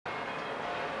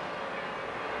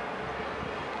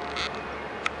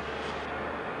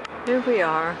Here we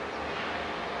are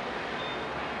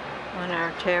on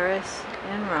our terrace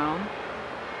in Rome.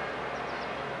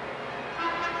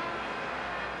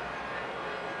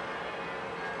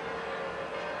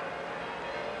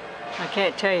 I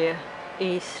can't tell you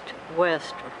east,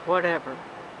 west, or whatever,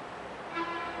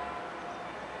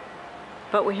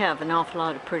 but we have an awful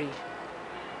lot of pretty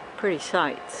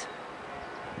sights.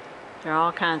 There are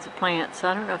all kinds of plants.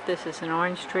 I don't know if this is an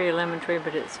orange tree, a lemon tree,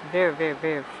 but it's very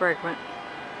fragrant.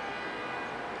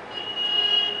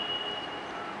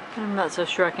 I'm not so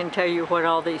sure I can tell you what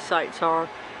all these sights are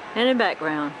in the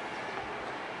background,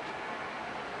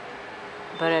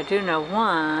 but I do know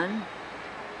one,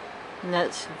 and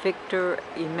that's Victor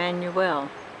Emmanuel.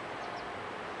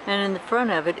 And in the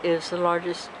front of it is the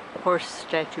largest horse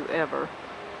statue ever.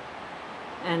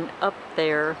 And up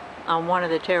there on one of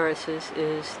the terraces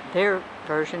is their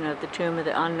version of the Tomb of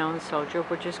the Unknown Soldier,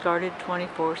 which is guarded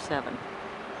 24/7.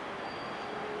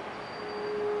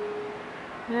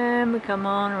 And we come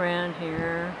on around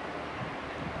here.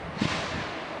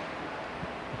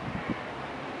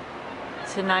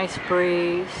 It's a nice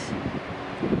breeze.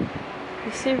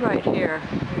 You see right here,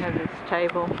 we have this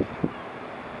table.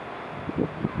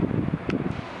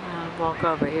 I'll walk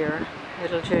over here.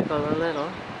 It'll jiggle a little.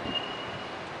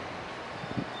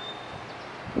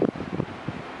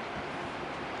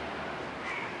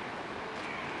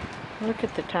 Look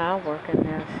at the tile work in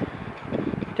this.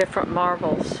 Different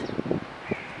marbles.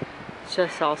 It's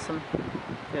just awesome.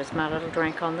 There's my little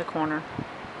drink on the corner.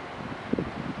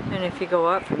 And if you go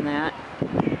up from that,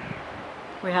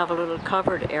 we have a little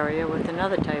covered area with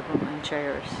another table and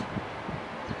chairs.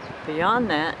 Beyond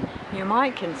that, you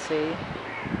might can see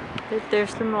that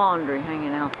there's some laundry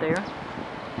hanging out there.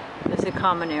 There's a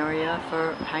common area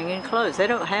for hanging clothes. They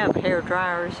don't have hair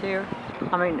dryers here.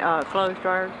 Clothes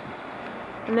dryers.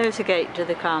 And there's a gate to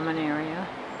the common area.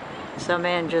 Some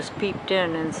man just peeped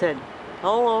in and said,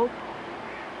 "Hello."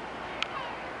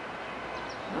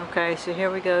 Okay, so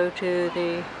here we go to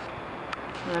the,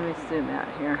 let me zoom out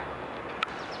here.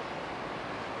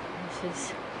 This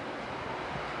is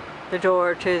the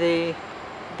door to the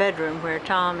bedroom where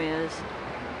Tom is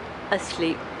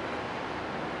asleep.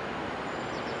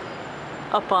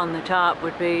 Up on the top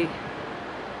would be,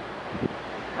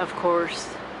 of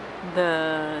course,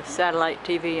 the satellite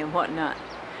TV and whatnot.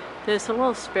 There's a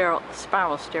little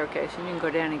spiral staircase, and you can go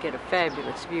down and get a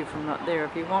fabulous view from up there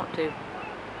if you want to.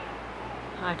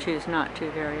 I choose not to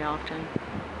very often.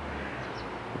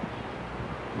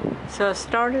 So I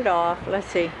started off,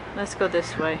 let's go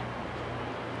this way.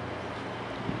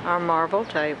 Our marble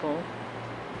table.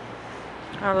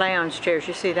 Our lounge chairs.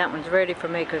 You see, that one's ready for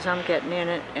me because I'm getting in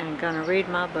it and gonna read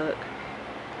my book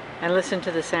and listen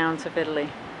to the sounds of Italy.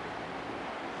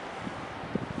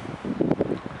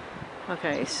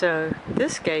 Okay, so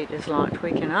this gate is locked.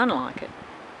 We can unlock it,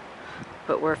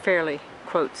 but we're fairly,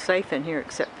 quote, safe in here,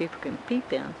 except people can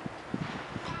peep in.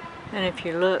 And if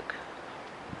you look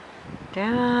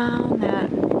down that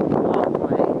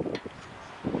walkway,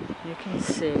 you can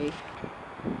see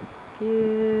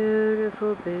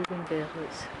beautiful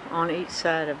bougainvilleas on each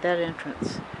side of that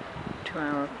entrance to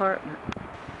our apartment.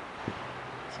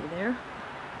 See there?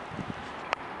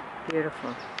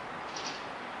 Beautiful.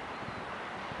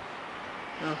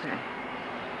 Okay.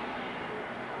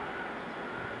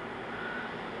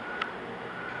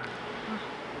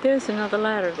 There's another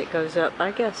ladder that goes up.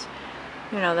 I guess,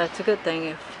 you know, that's a good thing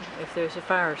if there's a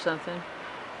fire or something.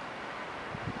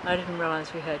 I didn't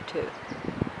realize we had two.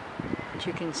 But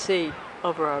you can see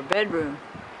over our bedroom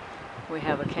we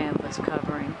have a canvas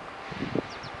covering.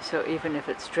 So even if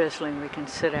it's drizzling, we can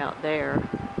sit out there.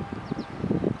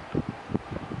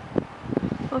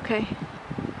 Okay.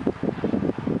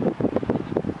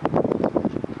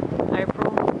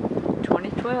 April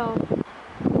 2012.